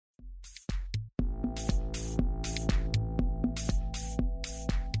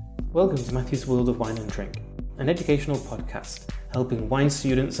Welcome to Matthew's World of Wine and Drink, an educational podcast helping wine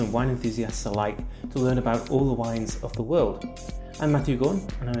students and wine enthusiasts alike to learn about all the wines of the world. I'm Matthew Gorn,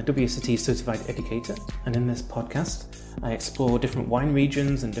 and I'm a WSET certified educator, and in this podcast I explore different wine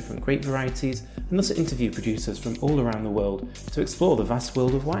regions and different grape varieties, and also interview producers from all around the world to explore the vast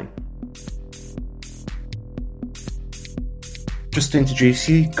world of wine. Just to introduce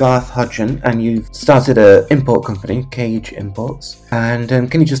you, Garth Hodgdon, and you've started an import company, Cage Imports. And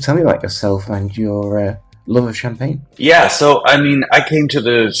can you just tell me about yourself and your love of champagne? Yeah, so I came to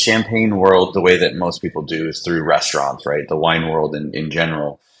the champagne world the way that most people do, is through restaurants, right? The wine world in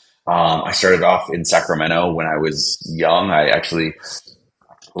general. I started off in Sacramento when I was young. I actually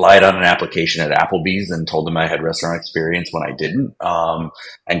lied on an application at Applebee's and told them I had restaurant experience when I didn't,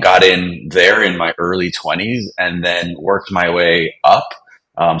 and got in there in my early 20s and then worked my way up,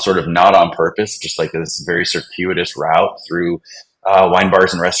 sort of not on purpose, just like this very circuitous route through wine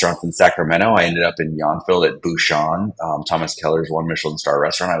bars and restaurants in Sacramento. I ended up in Yountville at Bouchon, Thomas Keller's one Michelin star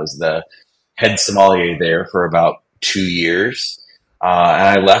restaurant. I was the head sommelier there for about 2 years, and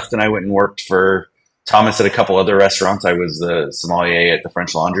I left and I went and worked for Thomas at a couple other restaurants. I was the sommelier at the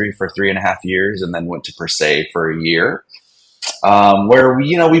French Laundry for 3.5 years, and then went to Per Se for a year, where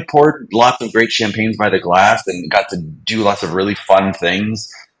we poured lots of great champagnes by the glass and got to do lots of really fun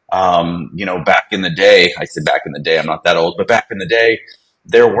things. Back in the day, I said back in the day, I'm not that old, but back in the day,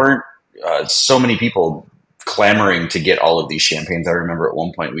 there weren't so many people clamoring to get all of these champagnes. I remember at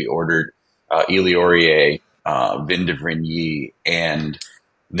one point we ordered Meunier, Vin de Vrigny, and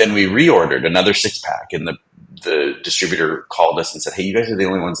then we reordered another 6-pack, and the distributor called us and said, "Hey, you guys are the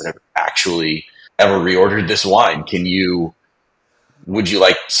only ones that have actually ever reordered this wine. Would you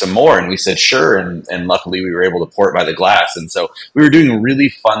like some more?" And we said, "Sure." And luckily we were able to pour it by the glass. And so we were doing really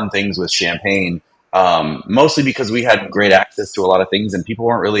fun things with champagne, mostly because we had great access to a lot of things and people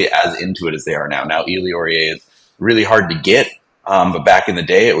weren't really as into it as they are now. Now, Meunier is really hard to get. But back in the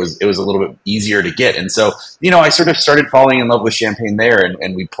day, it was a little bit easier to get. And so, I sort of started falling in love with champagne there,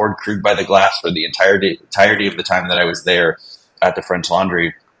 and we poured Krug by the glass for the entirety of the time that I was there at the French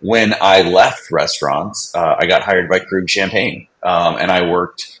Laundry. When I left restaurants, I got hired by Krug Champagne, and I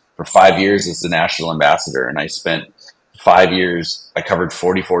worked for 5 years as the national ambassador. And I spent 5 years, I covered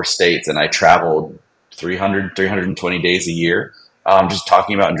 44 states, and I traveled 320 days a year, just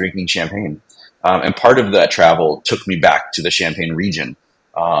talking about and drinking champagne. And part of that travel took me back to the Champagne region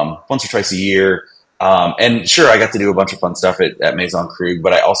once or twice a year. And sure, I got to do a bunch of fun stuff at Maison Krug,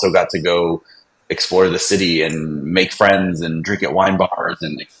 but I also got to go explore the city and make friends and drink at wine bars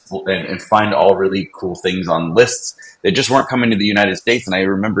and find all really cool things on lists that just weren't coming to the United States. And I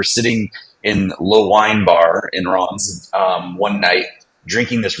remember sitting in Le Wine Bar in Reims one night,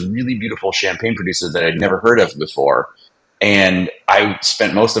 drinking this really beautiful champagne producer that I'd never heard of before. And I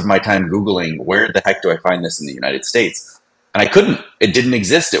spent most of my time Googling, where the heck do I find this in the United States? And I couldn't. It didn't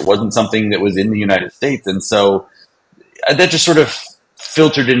exist. It wasn't something that was in the United States. And so that just sort of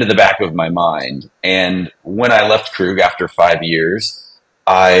filtered into the back of my mind. And when I left Krug after 5 years,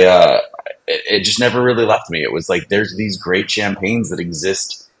 it just never really left me. It was like, there's these great champagnes that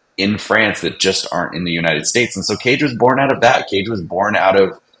exist in France that just aren't in the United States. And so Cage was born out of that. Cage was born out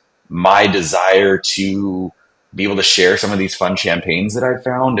of my desire to be able to share some of these fun champagnes that I'd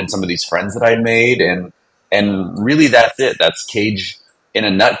found and some of these friends that I'd made. And really that's it. That's Cage in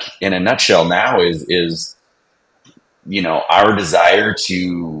a nutshell now is our desire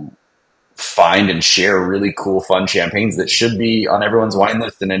to find and share really cool, fun champagnes that should be on everyone's wine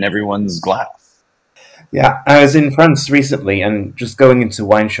list and in everyone's glass. Yeah, I was in France recently, and just going into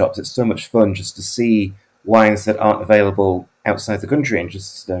wine shops, it's so much fun just to see wines that aren't available outside the country, and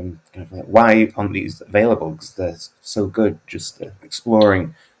just kind of like, why aren't these available? Because they're so good. Just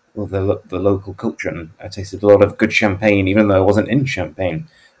exploring the local culture, and I tasted a lot of good champagne, even though I wasn't in Champagne,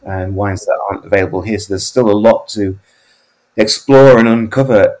 and wines that aren't available here. So there's still a lot to explore and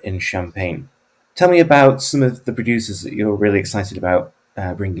uncover in Champagne. Tell me about some of the producers that you're really excited about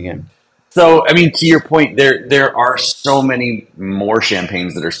bringing in. So, to your point, there are so many more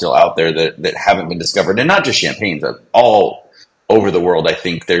champagnes that are still out there that haven't been discovered, and not just champagnes, all over the world. I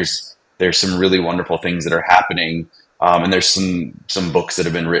think there's some really wonderful things that are happening, and there's some books that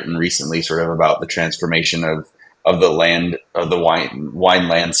have been written recently, sort of about the transformation of the wine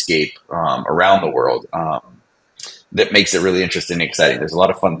landscape around the world. That makes it really interesting and exciting. There's a lot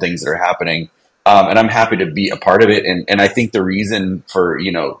of fun things that are happening. And I'm happy to be a part of it. And I think the reason for,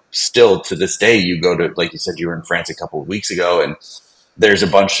 still to this day, you go to, like you said, you were in France a couple of weeks ago, and there's a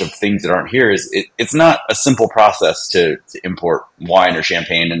bunch of things that aren't here. It's not a simple process to import wine or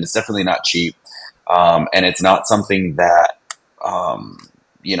champagne, and it's definitely not cheap. And it's not something that, um,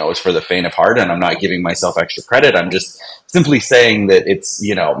 is for the faint of heart. And I'm not giving myself extra credit. I'm just simply saying that it's,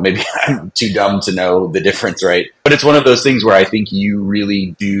 maybe I'm too dumb to know the difference, right? But it's one of those things where I think you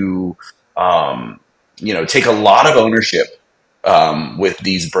really do, um, take a lot of ownership with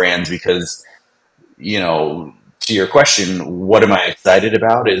these brands because, to your question, what am I excited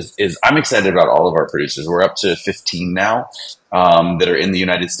about? Is I'm excited about all of our producers. We're up to 15 now that are in the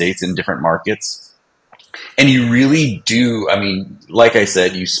United States in different markets. And you really do, I mean, like I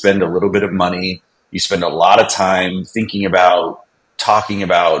said, you spend a little bit of money, you spend a lot of time thinking about, talking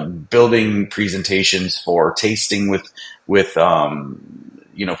about, building presentations for tasting with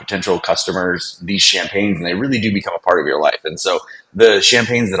potential customers these champagnes, and they really do become a part of your life. And so the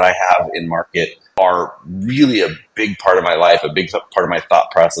champagnes that I have in market are really a big part of my life, a big part of my thought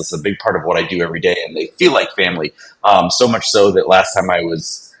process, a big part of what I do every day, and they feel like family. So much so that last time I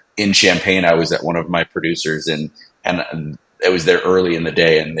was in Champagne, I was at one of my producers, and I was there early in the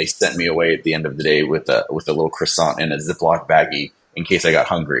day, and they sent me away at the end of the day with a little croissant in a Ziploc baggie in case I got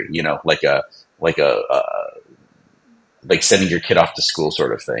hungry. Like sending your kid off to school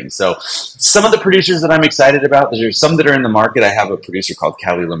sort of thing. So some of the producers that I'm excited about, there's some that are in the market. I have a producer called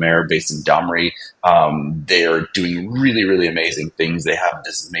Callie Lemaire based in Domrey. They are doing really, really amazing things. They have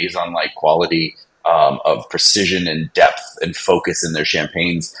this Maison-like quality of precision and depth and focus in their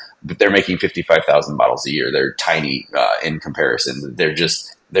champagnes, but they're making 55,000 bottles a year. They're tiny in comparison. They're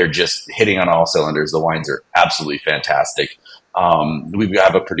just hitting on all cylinders. The wines are absolutely fantastic. We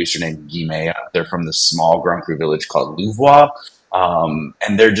have a producer named Guillemette. They're from the small Grand Cru village called Louvois.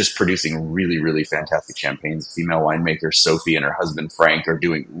 And they're just producing really, really fantastic champagnes. Female winemaker Sophie and her husband Frank are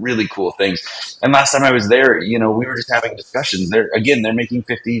doing really cool things. And last time I was there, we were just having discussions. They're making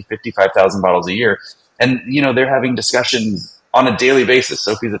 55,000 bottles a year. And, they're having discussions on a daily basis.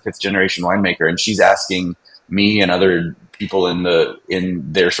 Sophie's a fifth generation winemaker, and she's asking me and other people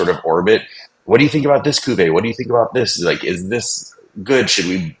in their sort of orbit, what do you think about this cuvee? What do you think about this? Like, is this good?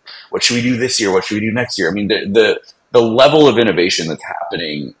 What should we do this year? What should we do next year? I mean, the level of innovation that's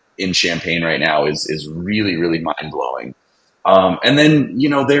happening in Champagne right now is really, really mind blowing. And then,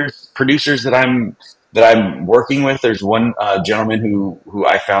 there's producers that I'm working with. There's one gentleman who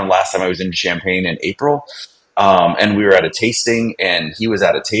I found last time I was in Champagne in April. And we were at a tasting, and he was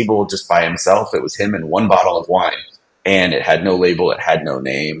at a table just by himself. It was him and one bottle of wine, and it had no label. It had no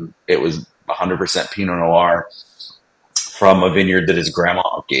name. It was 100% Pinot Noir from a vineyard that his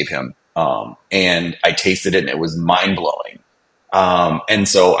grandma gave him. And I tasted it, and it was mind blowing. And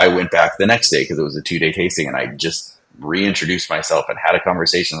so I went back the next day because it was a 2-day tasting, and I just reintroduced myself and had a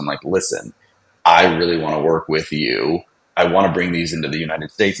conversation. I'm like, listen, I really want to work with you. I want to bring these into the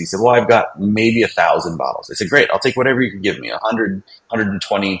United States. He said, well, I've got maybe 1,000 bottles. I said, great, I'll take whatever you can give me, 100,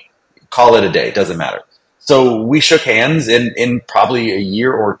 120, call it a day. It doesn't matter. So we shook hands, and in probably a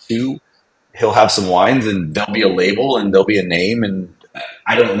year or two, he'll have some wines, and there'll be a label, and there'll be a name, and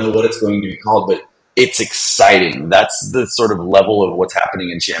I don't know what it's going to be called, but it's exciting. That's the sort of level of what's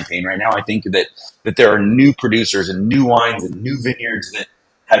happening in Champagne right now. I think that there are new producers and new wines and new vineyards that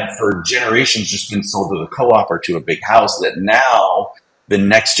had for generations just been sold to the co-op or to a big house, that now the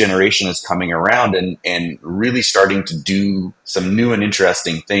next generation is coming around and really starting to do some new and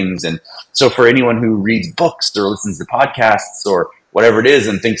interesting things. And so for anyone who reads books or listens to podcasts or whatever it is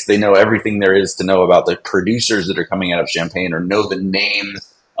and thinks they know everything there is to know about the producers that are coming out of Champagne, or know the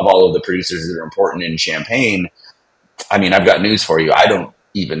names of all of the producers that are important in Champagne, I mean, I've got news for you. I don't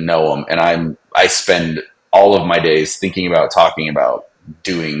even know them. And I spend all of my days thinking about, talking about,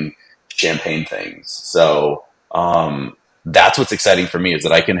 doing Champagne things. So that's what's exciting for me, is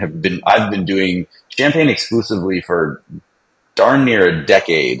that I've been doing Champagne exclusively for darn near a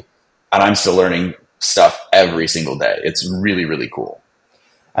decade, and I'm still learning stuff every single day. It's really, really cool.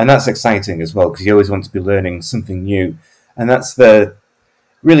 And that's exciting as well, because you always want to be learning something new. And that's the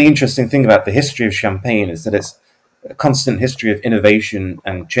really interesting thing about the history of Champagne, is that it's a constant history of innovation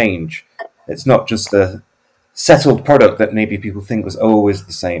and change. It's not just a settled product that maybe people think was always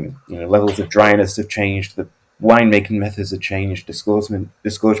the same. Levels of dryness have changed, the winemaking methods have changed, disgorgement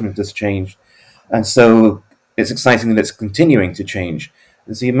has changed, and so it's exciting that it's continuing to change.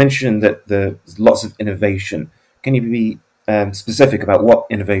 And so you mentioned that there's lots of innovation. Can you be specific about what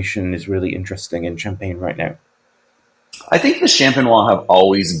innovation is really interesting in Champagne right now? I think the Champenois have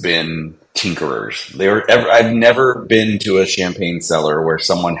always been tinkerers. I've never been to a Champagne cellar where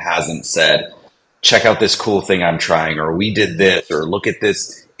someone hasn't said, check out this cool thing I'm trying, or we did this, or look at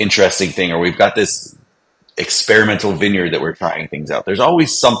this interesting thing, or we've got this experimental vineyard that we're trying things out. There's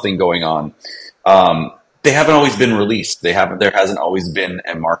always something going on. they haven't always been released. There hasn't always been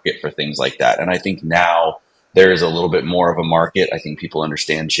a market for things like that. And I think now there is a little bit more of a market. I think people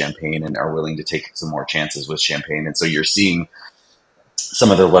understand champagne and are willing to take some more chances with champagne. And so you're seeing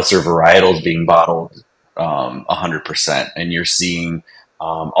some of the lesser varietals being bottled 100%, and you're seeing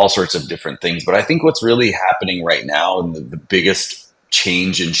all sorts of different things. But I think what's really happening right now, and the biggest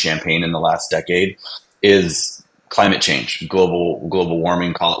change in champagne in the last decade, is climate change, global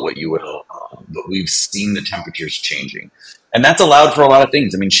warming, call it what you will. But we've seen the temperatures changing. And that's allowed for a lot of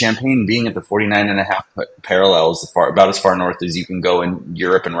things. I mean, Champagne being at the 49 and a half parallels, about as far north as you can go in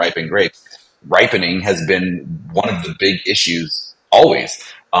Europe and ripen grapes. Ripening has been one of the big issues always.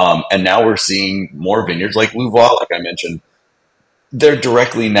 And now we're seeing more vineyards like Louvois, like I mentioned. They're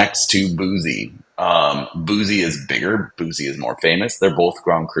directly next to Boozy. Boozy is bigger. Boozy is more famous. They're both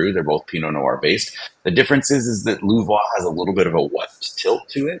Grand Cru. They're both Pinot Noir based. The difference is that Louvois has a little bit of a west tilt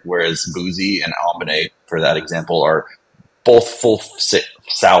to it, whereas Boozy and Embonnet, for that example, are both full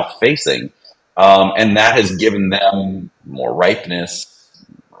south facing. And that has given them more ripeness,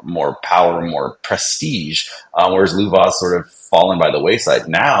 more power, more prestige, whereas Louvois sort of fallen by the wayside.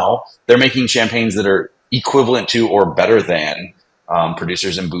 Now they're making champagnes that are equivalent to or better than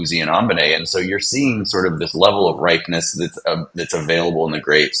producers in Boozy and Embonnet. And so you're seeing sort of this level of ripeness that's available in the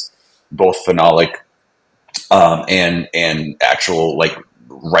grapes, both phenolic and actual like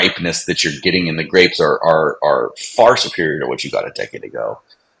ripeness that you're getting in the grapes are far superior to what you got a decade ago.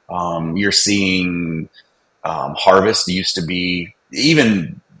 You're seeing harvest used to be,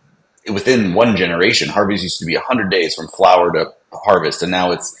 even within one generation, harvest used to be 100 days from flower to harvest, and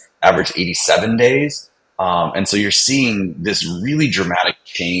now it's average 87 days. And so you're seeing this really dramatic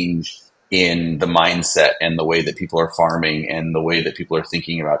change in the mindset and the way that people are farming and the way that people are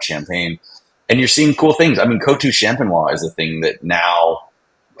thinking about champagne. And you're seeing cool things. I mean, Coteau Champenois is a thing that now,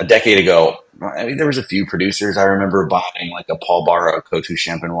 a decade ago, I mean, there was a few producers. I remember buying like a Paul Barra Coteau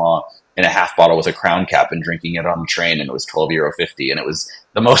Champenois in a half bottle with a crown cap and drinking it on the train, and it was €12.50, and it was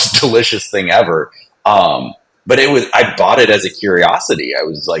the most delicious thing ever. But I bought it as a curiosity. I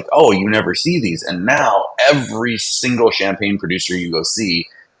was like, oh, you never see these. And now every single champagne producer you go see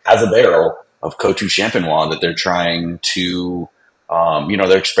has a barrel of Coteau Champenois that they're trying to,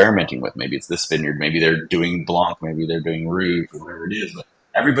 they're experimenting with. Maybe it's this vineyard, maybe they're doing Blanc, maybe they're doing Rouge, or whatever it is. But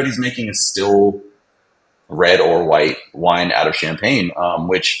everybody's making a still red or white wine out of champagne,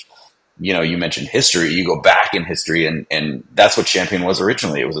 which, you mentioned history. You go back in history, and that's what champagne was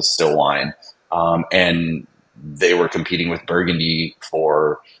originally. It was a still wine. And they were competing with Burgundy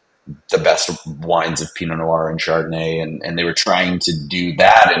for the best wines of Pinot Noir and Chardonnay, and they were trying to do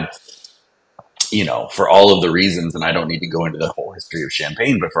that. And, for all of the reasons, and I don't need to go into the whole history of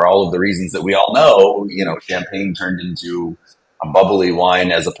champagne, but for all of the reasons that we all know, champagne turned into a bubbly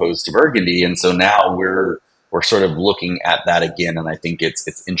wine as opposed to Burgundy. And so now we're sort of looking at that again. And I think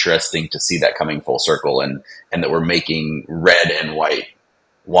it's interesting to see that coming full circle, and that we're making red and white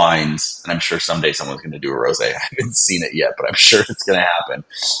wines. And I'm sure someday someone's going to do a rosé. I haven't seen it yet, but I'm sure it's going to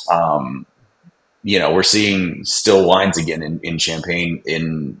happen. We're seeing still wines again in champagne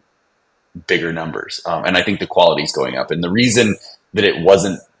in bigger numbers. And I think the quality is going up. And the reason that it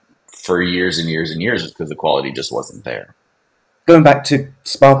wasn't for years and years and years is because the quality just wasn't there. Going back to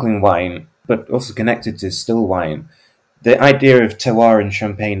sparkling wine, but also connected to still wine, the idea of terroir in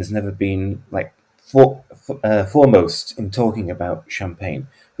champagne has never been foremost in talking about champagne,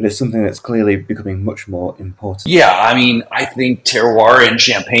 but it's something that's clearly becoming much more important. Yeah, I mean, I think terroir in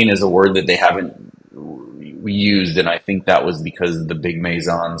champagne is a word that they haven't used, and I think that was because the big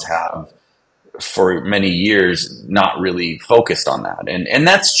maisons have, for many years, not really focused on that, and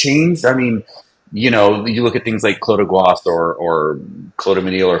that's changed. I mean, you look at things like Clos de Gouas or Clos de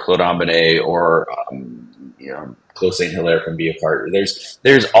Menil or Clos d'Embonnet or Clos Saint Hilaire from Biafart.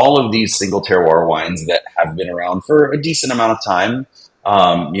 There's all of these single terroir wines that have been around for a decent amount of time,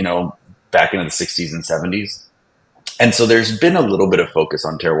 back into the 60s and 70s. And so there's been a little bit of focus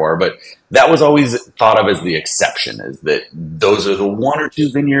on terroir, but that was always thought of as the exception, is that those are the one or two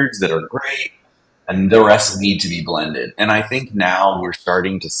vineyards that are great, and the rest need to be blended. And I think now we're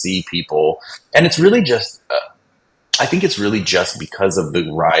starting to see people, and it's really just, I think it's really just because of the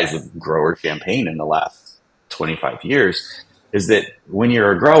rise of grower champagne in the last 25 years, is that when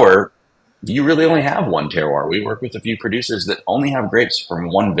you're a grower, you really only have one terroir. We work with a few producers that only have grapes from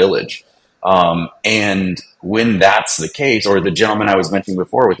one village. And when that's the case, or the gentleman I was mentioning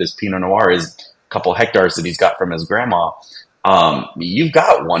before with his Pinot Noir, is a couple hectares that he's got from his grandma, you've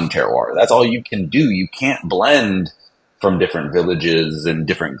got one terroir. That's all you can do. You can't blend from different villages and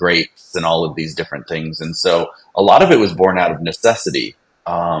different grapes and all of these different things. And so a lot of it was born out of necessity.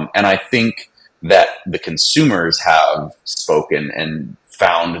 And I think that the consumers have spoken and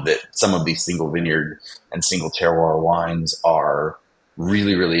found that some of these single vineyard and single terroir wines are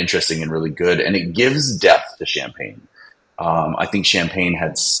really, really interesting and really good. And it gives depth to champagne. I think champagne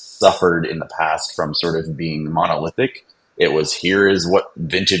had suffered in the past from sort of being monolithic. It was, here is what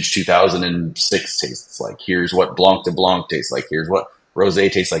vintage 2006 tastes like. Here's what Blanc de Blanc tastes like. Here's what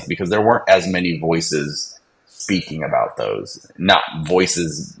Rosé tastes like, because there weren't as many voices speaking about those. Not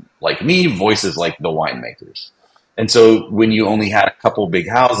voices like me, voices like the winemakers. And so when you only had a couple big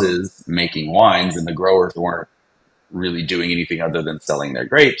houses making wines and the growers weren't really doing anything other than selling their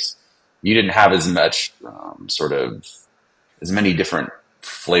grapes, you didn't have as much as many different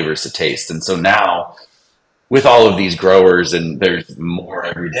flavors to taste. And so now, with all of these growers, and there's more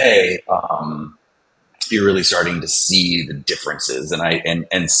every day, you're really starting to see the differences,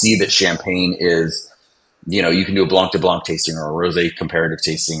 and see that champagne is, you can do a Blanc de Blanc tasting or a Rosé comparative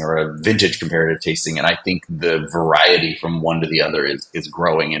tasting or a vintage comparative tasting, and I think the variety from one to the other is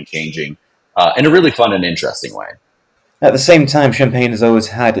growing and changing in a really fun and interesting way. At the same time, Champagne has always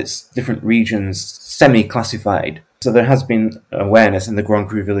had its different regions semi-classified. So there has been awareness in the Grand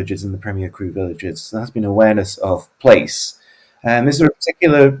Cru villages and the Premier Cru villages. There has been awareness of place. Is there a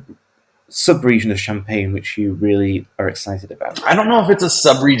particular sub-region of Champagne which you really are excited about? I don't know if it's a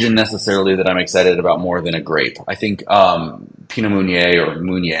sub-region necessarily that I'm excited about more than a grape. I think Pinot Meunier or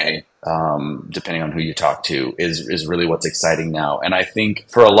Meunier, depending on who you talk to, is really what's exciting now. And I think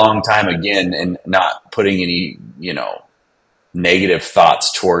for a long time, again, and not putting any, negative thoughts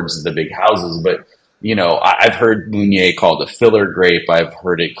towards the big houses, but I've heard Meunier called a filler grape. I've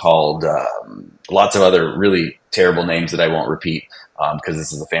heard it called lots of other really terrible names that I won't repeat because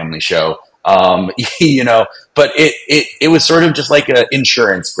this is a family show. But it was sort of just like an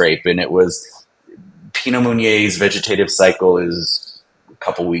insurance grape, and it was Pinot Meunier's vegetative cycle is a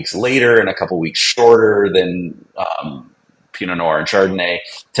couple weeks later and a couple weeks shorter than Pinot Noir and Chardonnay.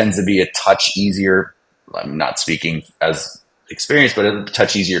 Tends to be a touch easier. I'm not speaking as experienced, but a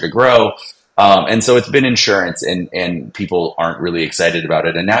touch easier to grow. And so it's been insurance, and people aren't really excited about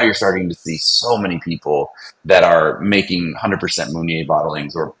it. And now you're starting to see so many people that are making 100% Meunier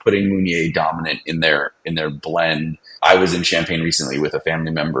bottlings or putting Meunier dominant in their blend. I was in Champagne recently with a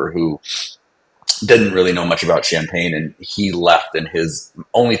family member who didn't really know much about Champagne, and he left, and his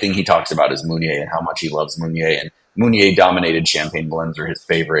only thing he talks about is Meunier and how much he loves Meunier, and Meunier dominated Champagne blends are his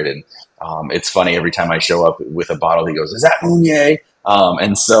favorite. And it's funny, every time I show up with a bottle, he goes, "Is that Meunier?"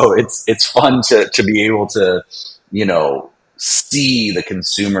 And so it's fun to be able to, see the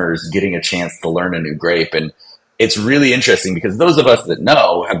consumers getting a chance to learn a new grape. And it's really interesting because those of us that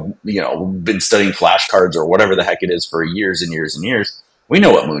know have, been studying flashcards or whatever the heck it is for years and years and years. We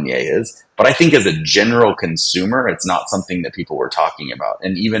know what Meunier is, but I think as a general consumer, it's not something that people were talking about.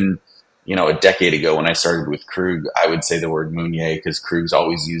 And even, a decade ago when I started with Krug, I would say the word Meunier because Krug's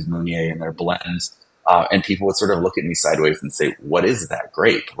always used Meunier in their blends. And people would sort of look at me sideways and say, "What is that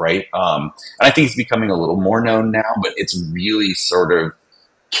grape?" Right? And I think it's becoming a little more known now, but it's really sort of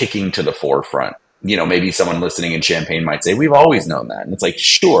kicking to the forefront. Maybe someone listening in Champagne might say, "We've always known that." And it's like,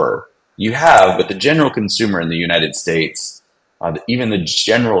 sure, you have, but the general consumer in the United States, even the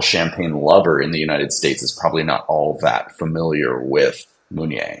general Champagne lover in the United States, is probably not all that familiar with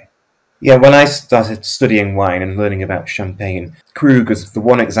Meunier. Yeah, when I started studying wine and learning about Champagne, Krug was the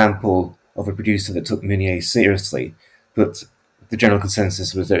one example of a producer that took Meunier seriously, but the general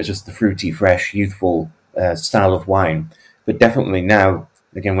consensus was that it was just the fruity, fresh, youthful style of wine. But definitely now,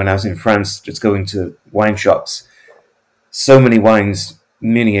 again, when I was in France, just going to wine shops, so many wines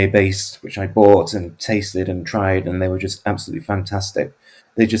Meunier-based, which I bought and tasted and tried, and they were just absolutely fantastic.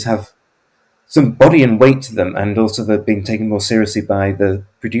 They just have some body and weight to them, and also they're being taken more seriously by the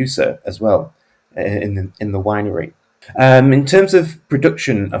producer as well in the winery. In terms of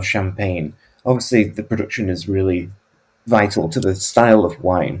production of Champagne, obviously the production is really vital to the style of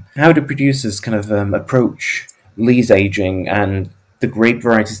wine. How do producers kind of approach lees aging and the grape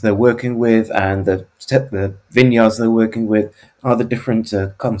varieties they're working with and the vineyards they're working with? Are the different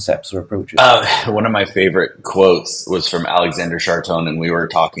concepts or approaches? One of my favorite quotes was from Alexander Charton, and we were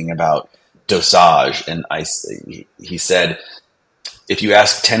talking about dosage, and he said, if you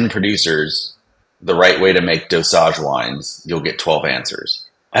ask 10 producers the right way to make dosage wines, you'll get 12 answers.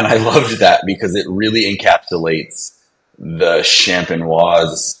 And I loved that because it really encapsulates the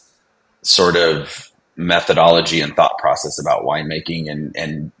Champenoise sort of methodology and thought process about winemaking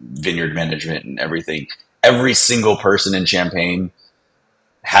and vineyard management and everything. Every single person in Champagne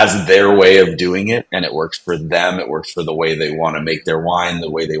has their way of doing it, and it works for them. It works for the way they want to make their wine, the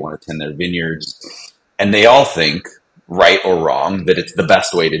way they want to tend their vineyards. And they all think, right or wrong, that it's the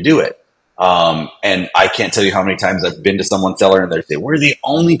best way to do it. And I can't tell you how many times I've been to someone's cellar and they say, we're the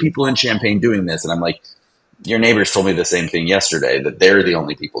only people in Champagne doing this. And I'm like, your neighbors told me the same thing yesterday, that they're the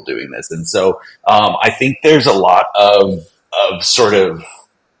only people doing this. And so I think there's a lot of sort of,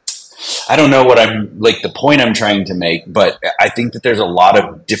 I don't know what I'm like the point I'm trying to make, but I think that there's a lot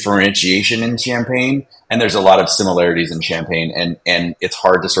of differentiation in Champagne and there's a lot of similarities in Champagne, and it's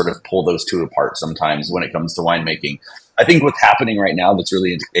hard to sort of pull those two apart sometimes when it comes to winemaking. I think what's happening right now that's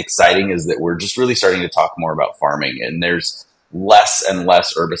really exciting is that we're just really starting to talk more about farming, and there's less and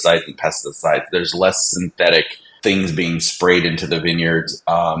less herbicides and pesticides. There's less synthetic things being sprayed into the vineyards.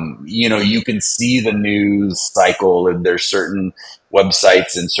 You can see the news cycle, and there's certain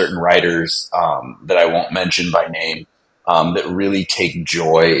websites and certain writers that I won't mention by name that really take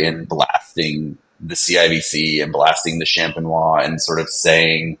joy in blasting the CIVC and blasting the Champenois and sort of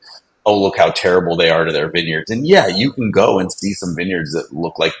saying, oh, look how terrible they are to their vineyards. And yeah, you can go and see some vineyards that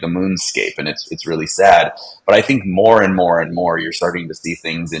look like the moonscape, and it's really sad. But I think more and more and more, you're starting to see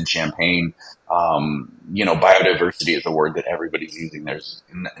things in Champagne. Biodiversity is a word that everybody's using. There's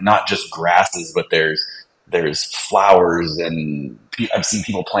not just grasses, but there's flowers, and I've seen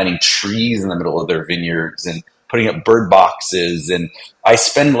people planting trees in the middle of their vineyards and putting up bird boxes. And I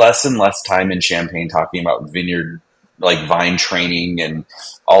spend less and less time in Champagne talking about vineyard, like vine training and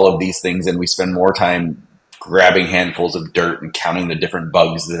all of these things. And we spend more time grabbing handfuls of dirt and counting the different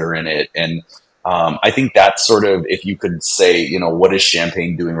bugs that are in it. And I think that's sort of, if you could say, what is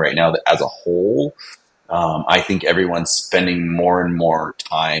Champagne doing right now as a whole? I think everyone's spending more and more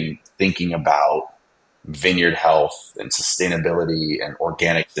time thinking about vineyard health and sustainability and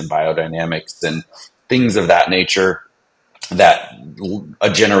organics and biodynamics and things of that nature that a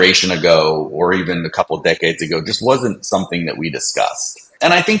generation ago or even a couple of decades ago just wasn't something that we discussed.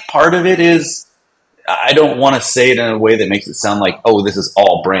 And I think part of it is, I don't want to say it in a way that makes it sound like, oh, this is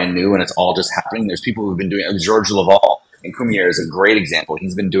all brand new and it's all just happening. There's people who've been doing it. Georges Laval in Meunier is a great example.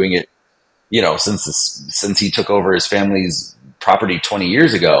 He's been doing it, since he took over his family's property 20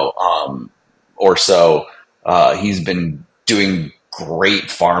 years ago or so. He's been doing great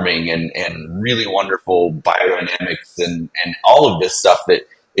farming and really wonderful biodynamics and all of this stuff that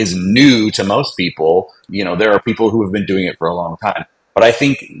is new to most people. There are people who have been doing it for a long time. But I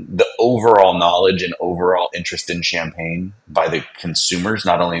think the overall knowledge and overall interest in Champagne by the consumers,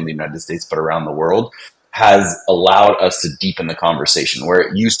 not only in the United States, but around the world, has allowed us to deepen the conversation. Where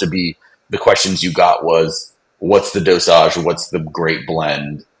it used to be, the questions you got was, what's the dosage? What's the great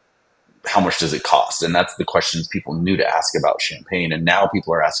blend? How much does it cost? And that's the questions people knew to ask about Champagne. And now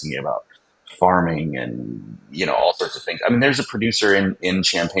people are asking about farming and, all sorts of things. I mean, there's a producer in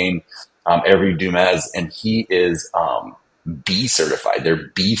Champagne, Hervé Dumez, and he is bee certified. They're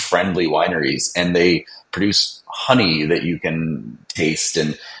bee friendly wineries, and they produce honey that you can taste,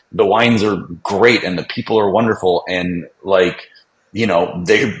 and the wines are great and the people are wonderful. And they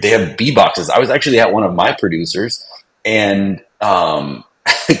have bee boxes. I was actually at one of my producers, and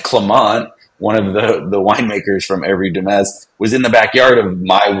Clement, one of the winemakers from Hervé Dumez, was in the backyard of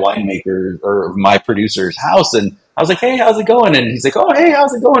my winemaker or my producer's house. And I was like, hey, how's it going? And he's like, oh, hey,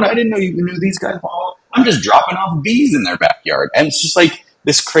 how's it going? I didn't know you knew these guys. Oh, I'm just dropping off bees in their backyard. And it's just like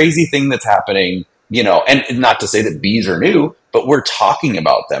this crazy thing that's happening, and not to say that bees are new, but we're talking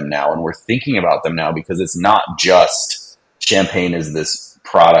about them now and we're thinking about them now, because it's not just Champagne is this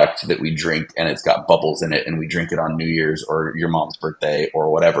product that we drink and it's got bubbles in it and we drink it on New Year's or your mom's birthday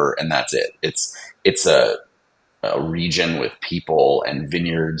or whatever, and that's it. It's a region with people and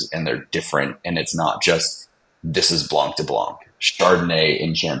vineyards, and they're different, and it's not just this is Blanc de Blanc. Chardonnay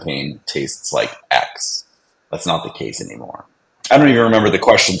in Champagne tastes like X. That's not the case anymore. I don't even remember the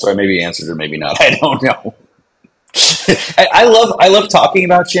question, so I maybe answered or maybe not. I don't know. I love talking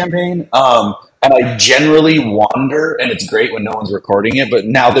about Champagne. And I generally wander, and it's great when no one's recording it, but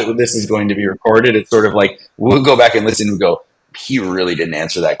now that this is going to be recorded, it's sort of like, we'll go back and listen and go, he really didn't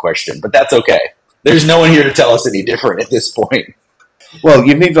answer that question, but that's okay. There's no one here to tell us any different at this point. Well,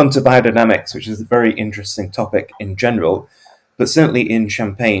 you've moved on to biodynamics, which is a very interesting topic in general, but certainly in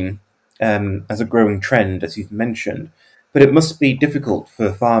Champagne, as a growing trend, as you've mentioned. But it must be difficult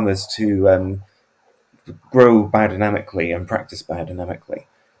for farmers to grow biodynamically and practice biodynamically.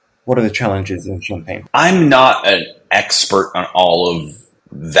 What are the challenges in Champagne? I'm not an expert on all of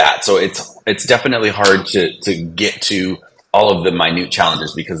that, so it's definitely hard to get to all of the minute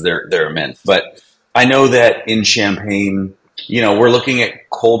challenges because they're immense. But I know that in Champagne, we're looking at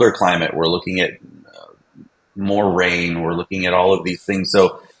colder climate, we're looking at more rain, we're looking at all of these things.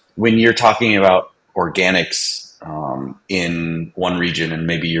 So when you're talking about organics in one region, and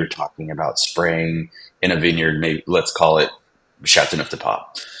maybe you're talking about spraying in a vineyard, maybe let's call it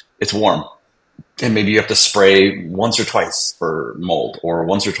Châteauneuf-du-Pape. it's warm, and maybe you have to spray once or twice for mold, or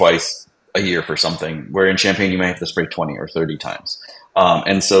once or twice a year for something, where in Champagne you may have to spray 20 or 30 times.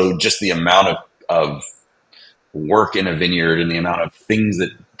 And so just the amount of work in a vineyard and the amount of things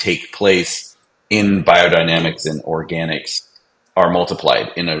that take place in biodynamics and organics are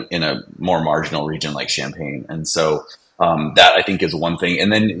multiplied in a more marginal region like Champagne. And so that I think is one thing.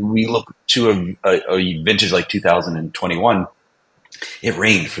 And then we look to a vintage like 2021. It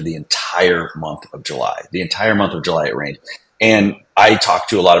rained for the entire month of July. The entire month of July it rained. And I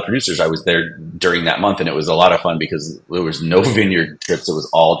talked to a lot of producers. I was there during that month, and it was a lot of fun because there was no vineyard trips. It was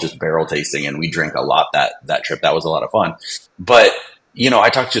all just barrel tasting, and we drank a lot that trip. That was a lot of fun. But, I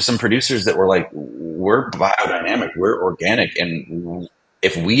talked to some producers that were like, we're biodynamic, we're organic, and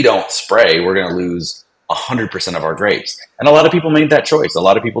if we don't spray, we're going to lose 100% of our grapes. And a lot of people made that choice. A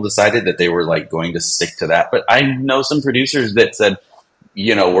lot of people decided that they were like going to stick to that. But I know some producers that said,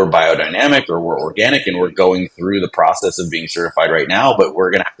 we're biodynamic or we're organic, and we're going through the process of being certified right now, but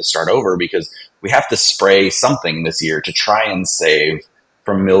we're going to have to start over because we have to spray something this year to try and save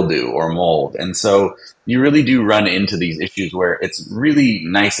from mildew or mold. And so you really do run into these issues where it's really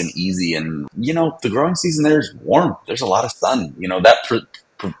nice and easy. And, the growing season there is warm. There's a lot of sun, that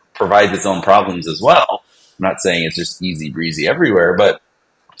provides its own problems as well. I'm not saying it's just easy breezy everywhere, but,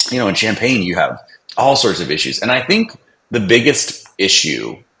 in Champagne, you have all sorts of issues. And I think the biggest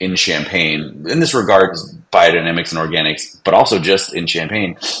issue in Champagne, in this regards, biodynamics and organics, but also just in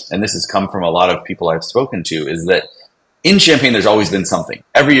Champagne, and this has come from a lot of people I've spoken to, is that in Champagne, there's always been something.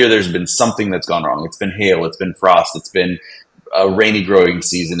 Every year, there's been something that's gone wrong. It's been hail, it's been frost, it's been a rainy growing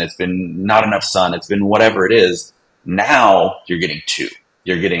season, it's been not enough sun, it's been whatever it is. Now, you're getting two.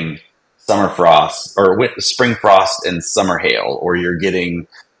 You're getting summer frost, or spring frost and summer hail, or you're getting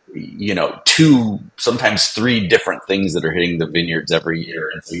two, sometimes three different things that are hitting the vineyards every year.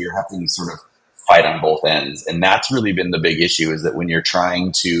 And so you're having to sort of fight on both ends. And that's really been the big issue, is that when you're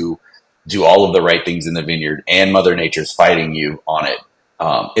trying to do all of the right things in the vineyard and Mother Nature's fighting you on it,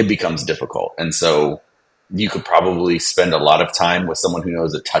 it becomes difficult. And so you could probably spend a lot of time with someone who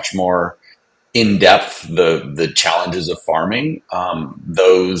knows a touch more in depth the challenges of farming,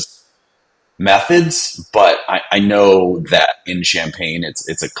 those methods, but I know that in Champagne,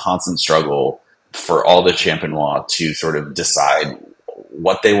 it's a constant struggle for all the Champenois to sort of decide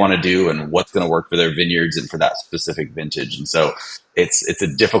what they want to do and what's going to work for their vineyards and for that specific vintage. And so it's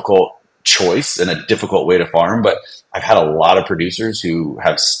a difficult choice and a difficult way to farm, but I've had a lot of producers who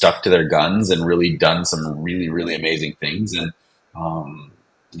have stuck to their guns and really done some really, really amazing things. And,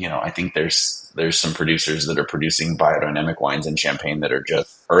 I think there's some producers that are producing biodynamic wines in Champagne that are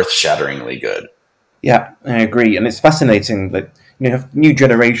just earth-shatteringly good. Yeah, I agree. And it's fascinating that you have new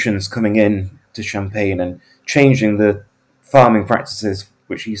generations coming in to Champagne and changing the farming practices,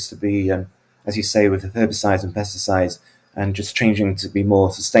 which used to be, as you say, with herbicides and pesticides, and just changing to be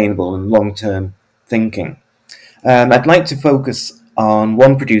more sustainable and long-term thinking. I'd like to focus on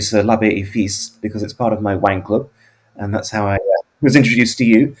one producer, L'Abbé et Fils, because it's part of my wine club, and that's how I was introduced to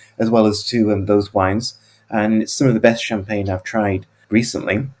you, as well as to those wines. And it's some of the best Champagne I've tried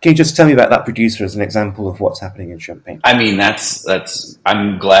recently. Can you just tell me about that producer as an example of what's happening in Champagne? I mean,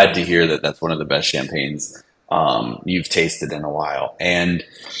 I'm glad to hear that that's one of the best Champagnes you've tasted in a while. And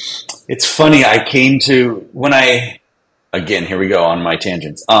it's funny, again, here we go on my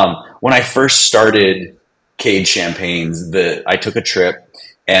tangents. When I first started Cade Champagnes, I took a trip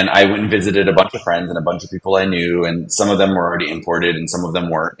and I went and visited a bunch of friends and a bunch of people I knew, and some of them were already imported and some of them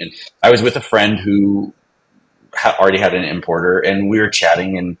weren't. And I was with a friend who already had an importer, and we were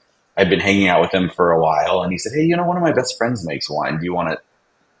chatting, and I'd been hanging out with him for a while, and he said, hey, one of my best friends makes wine. Do you want to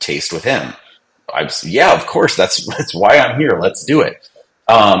taste with him? I was, yeah, of course. That's why I'm here. Let's do it.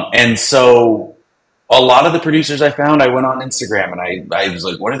 And so a lot of the producers I found, I went on Instagram and I was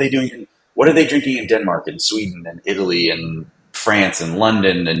like, what are they doing? What are they drinking in Denmark and Sweden and Italy and France and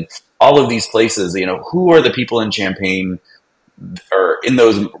London and all of these places? Who are the people in Champagne or in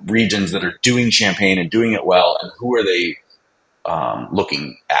those regions that are doing Champagne and doing it well, and who are they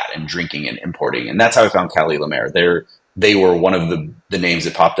looking at and drinking and importing? And that's how I found Calais Lemaire. They were one of the names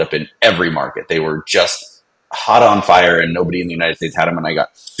that popped up in every market. They were just hot on fire, and nobody in the United States had them, and I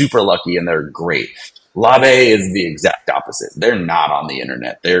got super lucky, and they're great. L'Abbé is the exact opposite. They're not on the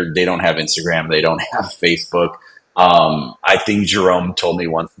internet. They don't have Instagram. They don't have Facebook. I think Jerome told me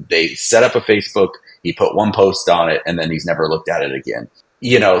once they set up a Facebook, he put one post on it, and then he's never looked at it again.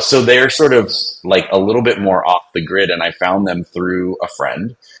 So they're sort of like a little bit more off the grid, and I found them through a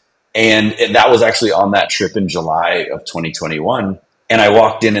friend. And that was actually on that trip in July of 2021. And I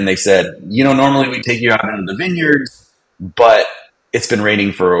walked in and they said, normally we take you out into the vineyards, but it's been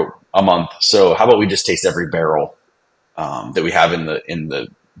raining for a month, so how about we just taste every barrel that we have in the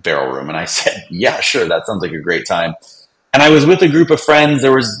barrel room? And I said, yeah, sure, that sounds like a great time. And I was with a group of friends.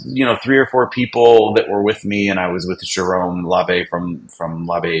 There was, 3 or 4 people that were with me, and I was with Jerome Labe from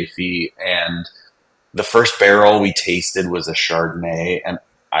Labe Fee. And the first barrel we tasted was a Chardonnay, and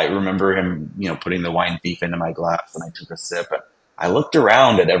I remember him, putting the wine thief into my glass, and I took a sip. And I looked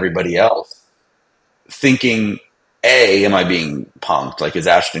around at everybody else, thinking, A, am I being punked? Like, is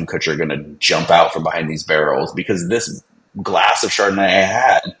Ashton Kutcher going to jump out from behind these barrels? Because this glass of Chardonnay I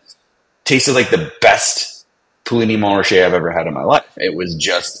had tasted like the best Puligny Montrachet I've ever had in my life. It was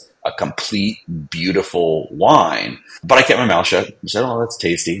just a complete, beautiful wine. But I kept my mouth shut. I said, oh, that's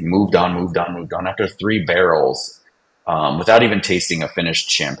tasty. Moved on, moved on, moved on. After 3 barrels, without even tasting a finished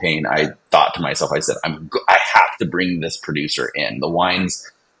champagne, I thought to myself, I said, I have to bring this producer in. The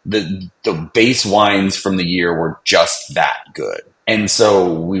wines, the base wines from the year were just that good. And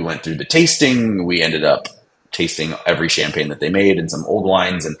so we went through the tasting. We ended up tasting every champagne that they made and some old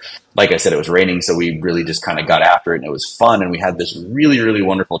wines. And like I said, it was raining, so we really just kind of got after it, and it was fun. And we had this really, really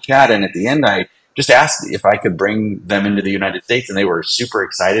wonderful chat. And at the end, I just asked if I could bring them into the United States, and they were super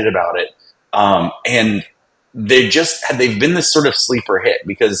excited about it. And they've been this sort of sleeper hit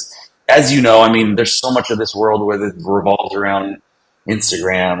because, as you know, I mean, there's so much of this world where it revolves around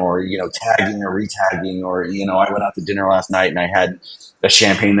Instagram or, tagging or retagging, or, I went out to dinner last night and I had a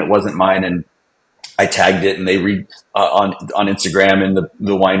champagne that wasn't mine, and I tagged it, and they on Instagram, and the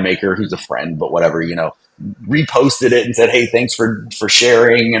winemaker, who's a friend, but whatever, reposted it and said, hey, thanks for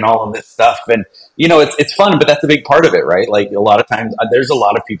sharing and all of this stuff. And, it's fun, but that's a big part of it, right? Like, a lot of times there's a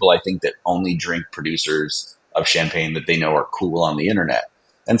lot of people, I think, that only drink producers of champagne that they know are cool on the internet.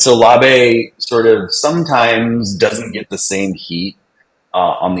 And so Labe sort of sometimes doesn't get the same heat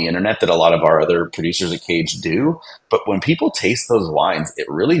on the internet that a lot of our other producers at Cage do. But when people taste those wines, it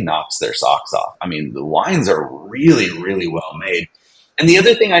really knocks their socks off. I mean, the wines are really, really well made. And the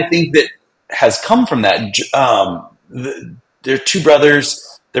other thing I think that has come from that, they're 2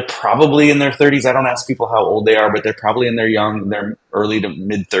 brothers. They're probably in their 30s. I don't ask people how old they are, but they're probably in their early to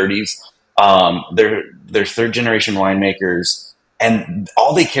mid 30s. They're third generation winemakers. And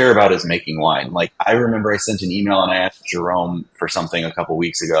all they care about is making wine. Like, I remember I sent an email and I asked Jerome for something a couple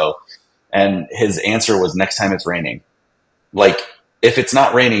weeks ago, and his answer was, next time it's raining. Like, if it's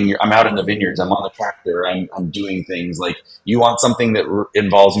not raining, I'm out in the vineyards, I'm on the tractor, I'm doing things. Like, you want something that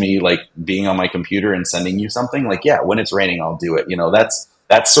involves me, like, being on my computer and sending you something? Like, yeah, when it's raining, I'll do it.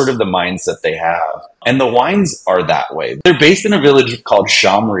 That's sort of the mindset they have. And the wines are that way. They're based in a village called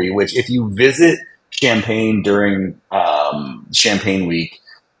Chamry, which, if you visit Champagne during Champagne Week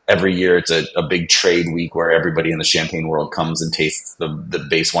every year, it's a big trade week where everybody in the champagne world comes and tastes the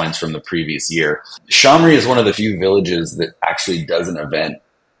base wines from the previous year. Chamry is one of the few villages that actually does an event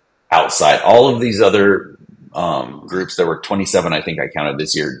outside. All of these other groups, there were 27, I think I counted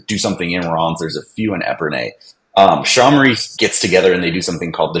this year, do something in Reims. There's a few in Epernay. Chamry gets together and they do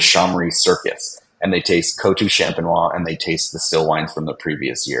something called the Chamry Circus, and they taste Coteau Champenois and they taste the still wines from the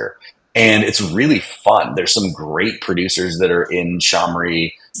previous year. And it's really fun. There's some great producers that are in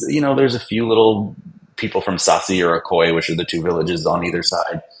Chamry. There's a few little people from Sassy or Accoy, which are the 2 villages on either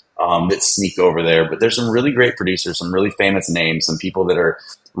side, that sneak over there. But there's some really great producers, some really famous names, some people that are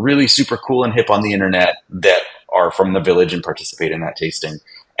really super cool and hip on the internet that are from the village and participate in that tasting.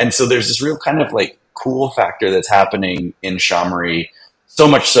 And so there's this real kind of like cool factor that's happening in Chamry, so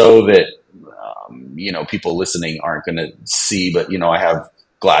much so that, people listening aren't going to see, but, I have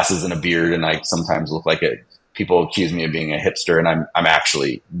glasses and a beard, and I sometimes look like people accuse me of being a hipster, and I'm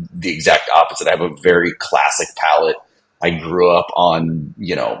actually the exact opposite. I have a very classic palate. I grew up on,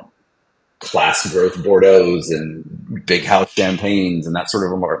 class growth Bordeauxs and big house champagnes, and that's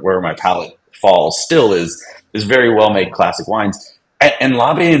sort of where my palate falls. Still is very well made classic wines. And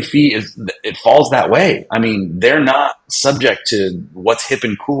Labe and Fee it falls that way. I mean, they're not subject to what's hip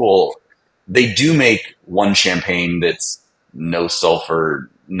and cool. They do make one champagne that's no sulfur,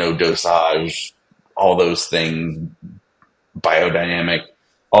 no dosage, all those things, biodynamic,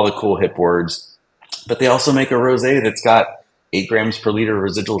 all the cool hip words. But they also make a rosé that's got 8 grams per liter of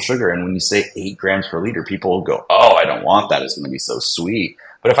residual sugar. And when you say 8 grams per liter, people will go, oh, I don't want that. It's going to be so sweet.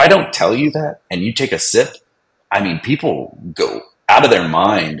 But if I don't tell you that and you take a sip, I mean, people go out of their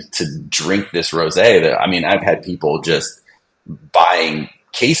mind to drink this rosé. I've had people just buying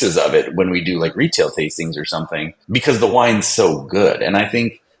cases of it when we do like retail tastings or something because the wine's so good. And I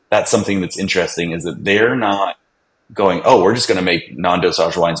think that's something that's interesting, is that they're not going, oh, we're just going to make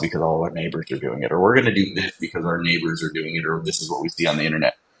non-dosage wines because all of our neighbors are doing it, or we're going to do this because our neighbors are doing it, or this is what we see on the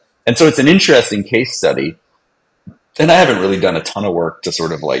internet. And so it's an interesting case study. And I haven't really done a ton of work to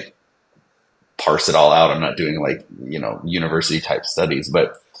sort of like parse it all out. I'm not doing like, university type studies,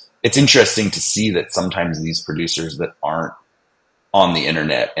 but it's interesting to see that sometimes these producers that aren't on the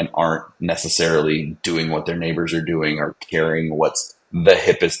internet and aren't necessarily doing what their neighbors are doing or caring what's the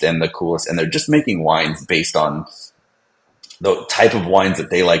hippest and the coolest, and they're just making wines based on the type of wines that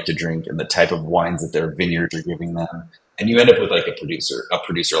they like to drink and the type of wines that their vineyards are giving them. And you end up with like a producer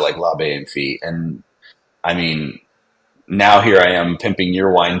like L'Abbé and Fee. And I mean, now here I am pimping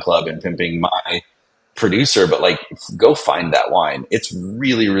your wine club and pimping my producer, but like go find that wine. It's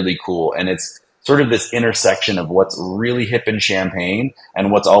really, really cool. And it's sort of this intersection of what's really hip in Champagne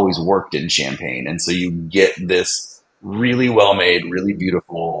and what's always worked in Champagne. And so you get this really well made, really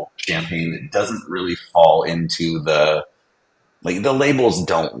beautiful Champagne that doesn't really fall into the labels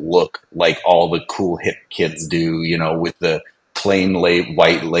don't look like all the cool hip kids do, with the plain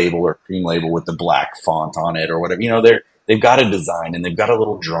white label or cream label with the black font on it or whatever. They've got a design and they've got a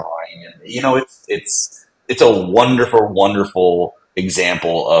little drawing, and it's a wonderful, wonderful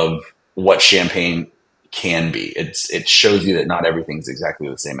example of what Champagne can be. It shows you that not everything's exactly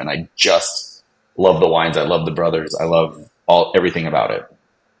the same, and I just love the wines. I love the brothers. I love everything about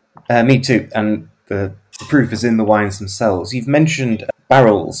it. Me too, and the proof is in the wines themselves. You've mentioned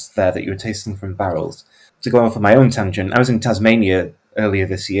barrels there, that you were tasting from barrels. To go off on my own tangent, I was in Tasmania earlier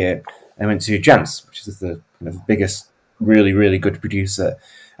this year. I went to Jans, which is the kind of biggest, really, really good producer.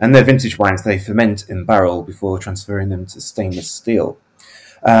 And their vintage wines, they ferment in barrel before transferring them to stainless steel.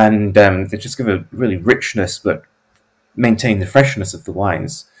 And they just give a really richness, but maintain the freshness of the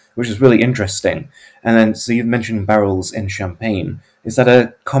wines, which is really interesting. And then, so you've mentioned barrels in Champagne. Is that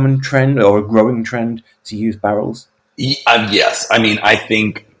a common trend or a growing trend to use barrels? Yes. I mean, I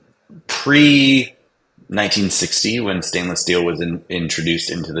think pre 1960, when stainless steel was introduced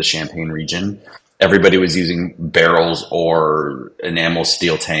into the Champagne region, everybody was using barrels or enamel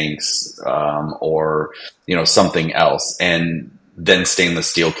steel tanks, or something else. And then stainless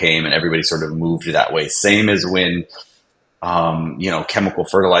steel came, and everybody sort of moved that way. Same as when chemical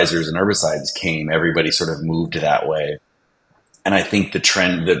fertilizers and herbicides came, everybody sort of moved that way. And I think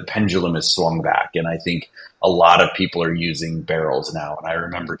the pendulum has swung back, and I think a lot of people are using barrels now. And I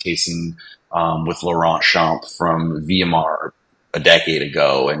remember tasting with Laurent Champ from Viamar a decade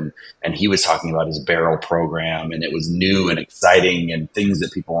ago, and he was talking about his barrel program, and it was new and exciting and things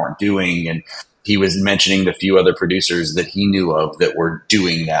that people weren't doing. And he was mentioning the few other producers that he knew of that were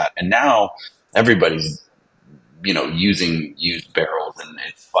doing that. And now everybody's using used barrels, and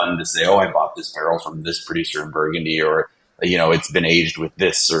it's fun to say, oh, I bought this barrel from this producer in Burgundy, or it's been aged with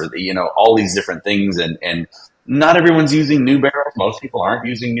this, or all these different things. And not everyone's using new barrels. Most people aren't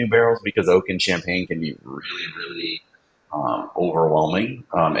using new barrels because oak and Champagne can be really, really overwhelming.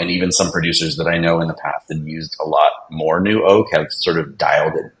 And even some producers that I know in the past that used a lot more new oak have sort of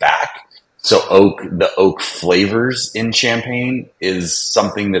dialed it back. So the oak flavors in Champagne is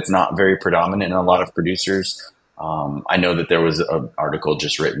something that's not very predominant in a lot of producers. I know that there was an article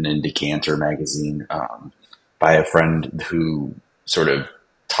just written in Decanter magazine by a friend who sort of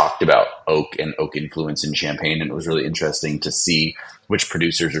talked about oak and oak influence in Champagne, and it was really interesting to see which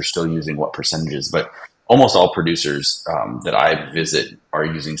producers are still using what percentages. But almost all producers that I visit are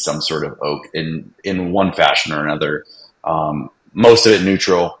using some sort of oak in one fashion or another. Most of it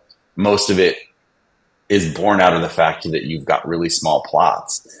neutral. Most of it is born out of the fact that you've got really small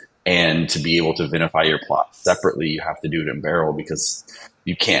plots. And to be able to vinify your plot separately, you have to do it in barrel, because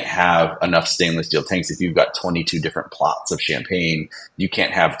you can't have enough stainless steel tanks. If you've got 22 different plots of Champagne, you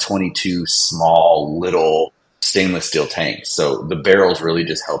can't have 22 small little stainless steel tanks. So the barrels really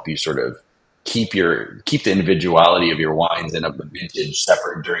just help you sort of keep the individuality of your wines and of the vintage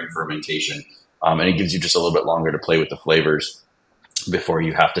separate during fermentation. And it gives you just a little bit longer to play with the flavors before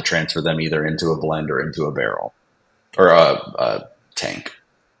you have to transfer them either into a blend or into a barrel or a tank.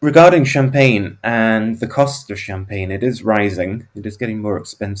 Regarding Champagne and the cost of Champagne, it is rising. It is getting more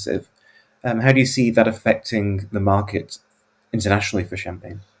expensive. How do you see that affecting the market internationally for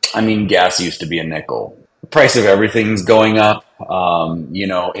Champagne? I mean, gas used to be a nickel. The price of everything's going up.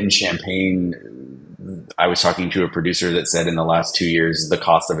 In Champagne, I was talking to a producer that said in the last 2 years, the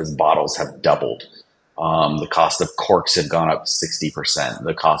cost of his bottles have doubled. The cost of corks have gone up 60%.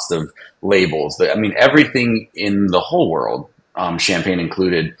 The cost of labels, everything in the whole world, Champagne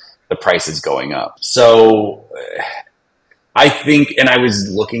included, the price is going up. So I think, and I was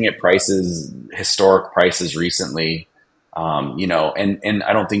looking at historic prices recently, and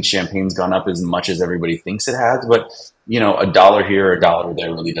I don't think Champagne's gone up as much as everybody thinks it has, but $1 here, $1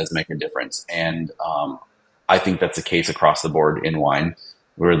 there really does make a difference. And I think that's the case across the board in wine.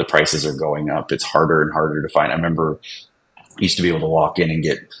 where the prices are going up. It's harder and harder to find. I remember I used to be able to walk in and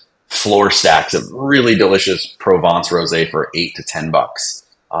get floor stacks of really delicious Provence rosé for $8 to $10.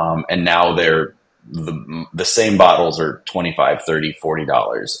 And now the same bottles are 25, 30,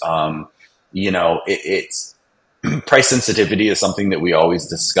 $40. It's price sensitivity is something that we always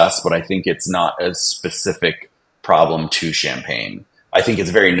discuss, but I think it's not a specific problem to champagne. I think it's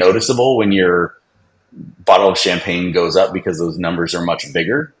very noticeable when your bottle of champagne goes up because those numbers are much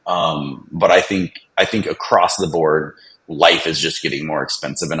bigger. But I think across the board, life is just getting more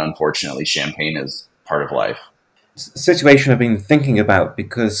expensive, and unfortunately, champagne is part of life. Situation I've been thinking about,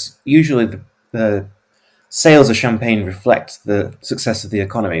 because usually the sales of champagne reflect the success of the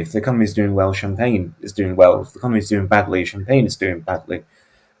economy. If the economy is doing well, champagne is doing well. If the economy is doing badly, champagne is doing badly.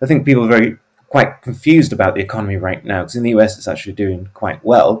 I think people are quite confused about the economy right now, because in the US it's actually doing quite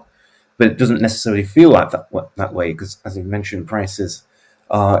well, but it doesn't necessarily feel like that way, because, as you mentioned, prices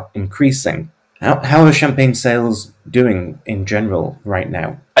are increasing. How are champagne sales doing in general right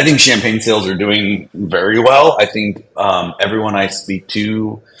now? I think champagne sales are doing very well. I think everyone I speak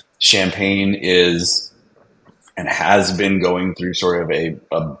to, champagne is and has been going through sort of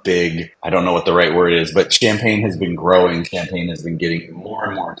a big, I don't know what the right word is, but champagne has been growing. Champagne has been getting more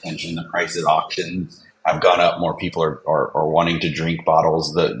and more attention. The price at auctions have gone up. More people are wanting to drink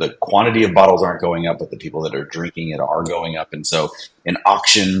bottles. The quantity of bottles aren't going up, but the people that are drinking it are going up. And so in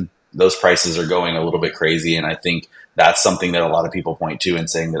auction, those prices are going a little bit crazy. And I think that's something that a lot of people point to and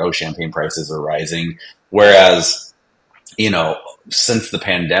saying that, oh, champagne prices are rising. Whereas, since the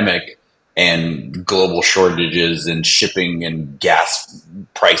pandemic and global shortages and shipping and gas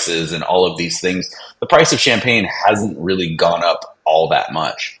prices and all of these things, the price of champagne hasn't really gone up all that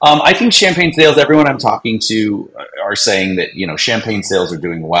much. I think champagne sales, everyone I'm talking to are saying that, champagne sales are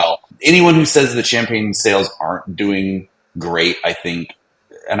doing well. Anyone who says that champagne sales aren't doing great, I think,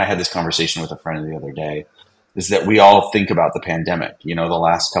 and I had this conversation with a friend the other day, is that we all think about the pandemic. The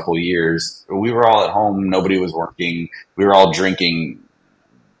last couple of years, we were all at home. Nobody was working. We were all drinking,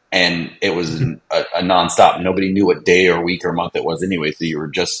 and it was a nonstop. Nobody knew what day or week or month it was anyway, so you were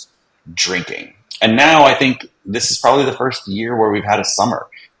just drinking. And now I think this is probably the first year where we've had a summer,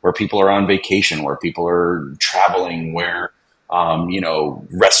 where people are on vacation, where people are traveling, where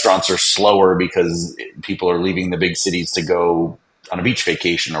restaurants are slower because people are leaving the big cities to go on a beach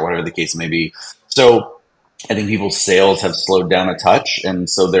vacation or whatever the case may be. So I think people's sales have slowed down a touch. And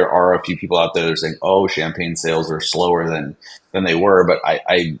so there are a few people out there that are saying, oh, champagne sales are slower than they were. But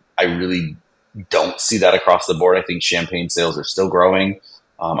I really don't see that across the board. I think champagne sales are still growing.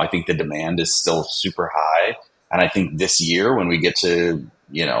 I think the demand is still super high. And I think this year, when we get to,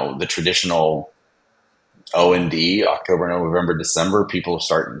 the traditional O&D, October, November, December, people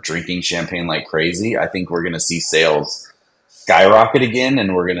start drinking champagne like crazy. I think we're going to see sales skyrocket again,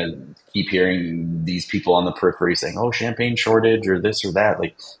 and we're going to keep hearing these people on the periphery saying, oh, champagne shortage or this or that.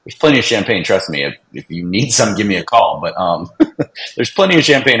 Like, there's plenty of champagne. Trust me. If you need some, give me a call. But there's plenty of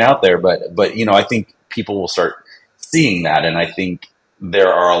champagne out there. But I think people will start seeing that. And I think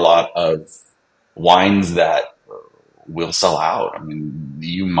there are a lot of wines that will sell out. I mean,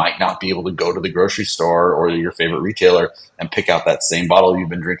 you might not be able to go to the grocery store or your favorite retailer and pick out that same bottle you've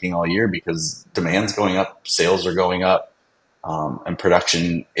been drinking all year, because demand's going up, sales are going up. And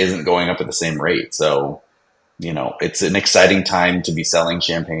production isn't going up at the same rate. So, it's an exciting time to be selling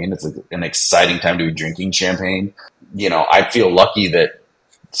champagne. It's an exciting time to be drinking champagne. I feel lucky that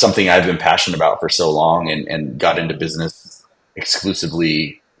something I've been passionate about for so long and got into business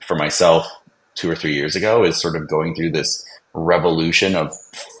exclusively for myself 2 or 3 years ago is sort of going through this revolution of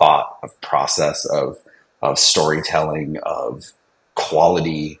thought, of process, of storytelling, of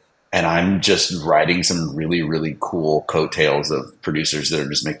quality. And I'm just riding some really, really cool coattails of producers that are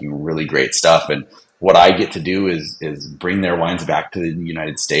just making really great stuff. And what I get to do is bring their wines back to the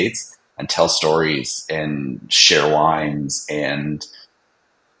United States and tell stories and share wines. And,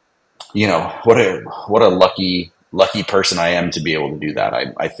 what a lucky person I am to be able to do that.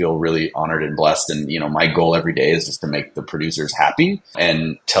 I feel really honored and blessed. And, my goal every day is just to make the producers happy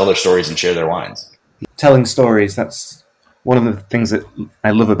and tell their stories and share their wines. Telling stories, that's one of the things that I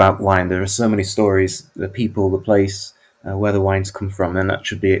love about wine. There are so many stories, the people, the place, where the wines come from, and that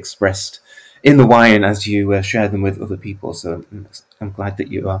should be expressed in the wine as you share them with other people. So I'm glad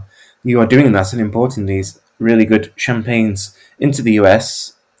that you are doing that and importing these really good champagnes into the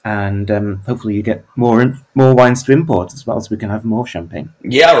US, and hopefully you get more wines to import as well, so we can have more champagne.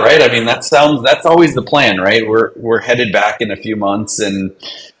 Yeah, right. I mean, that's always the plan, right? We're headed back in a few months, and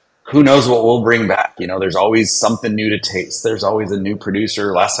who knows what we'll bring back. There's always something new to taste. There's always a new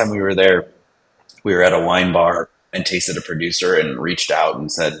producer. Last time we were there, we were at a wine bar and tasted a producer and reached out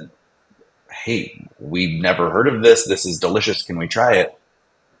and said, "Hey, we've never heard of this. This is delicious. Can we try it?"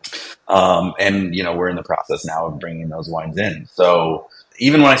 And we're in the process now of bringing those wines in. So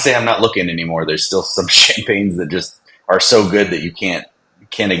even when I say I'm not looking anymore, there's still some champagnes that just are so good that you can't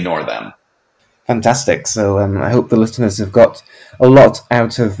ignore them. Fantastic. So I hope the listeners have got a lot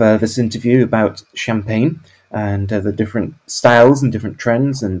out of this interview about champagne and the different styles and different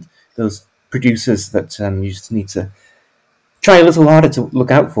trends and those producers that you just need to try a little harder to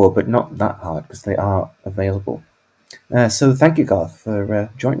look out for, but not that hard because they are available. So thank you, Garth, for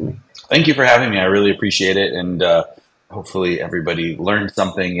joining me. Thank you for having me. I really appreciate it. And hopefully everybody learned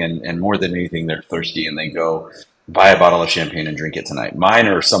something. And more than anything, they're thirsty and they go buy a bottle of champagne and drink it tonight. Mine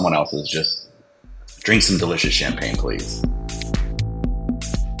or someone else's, just drink some delicious champagne, please.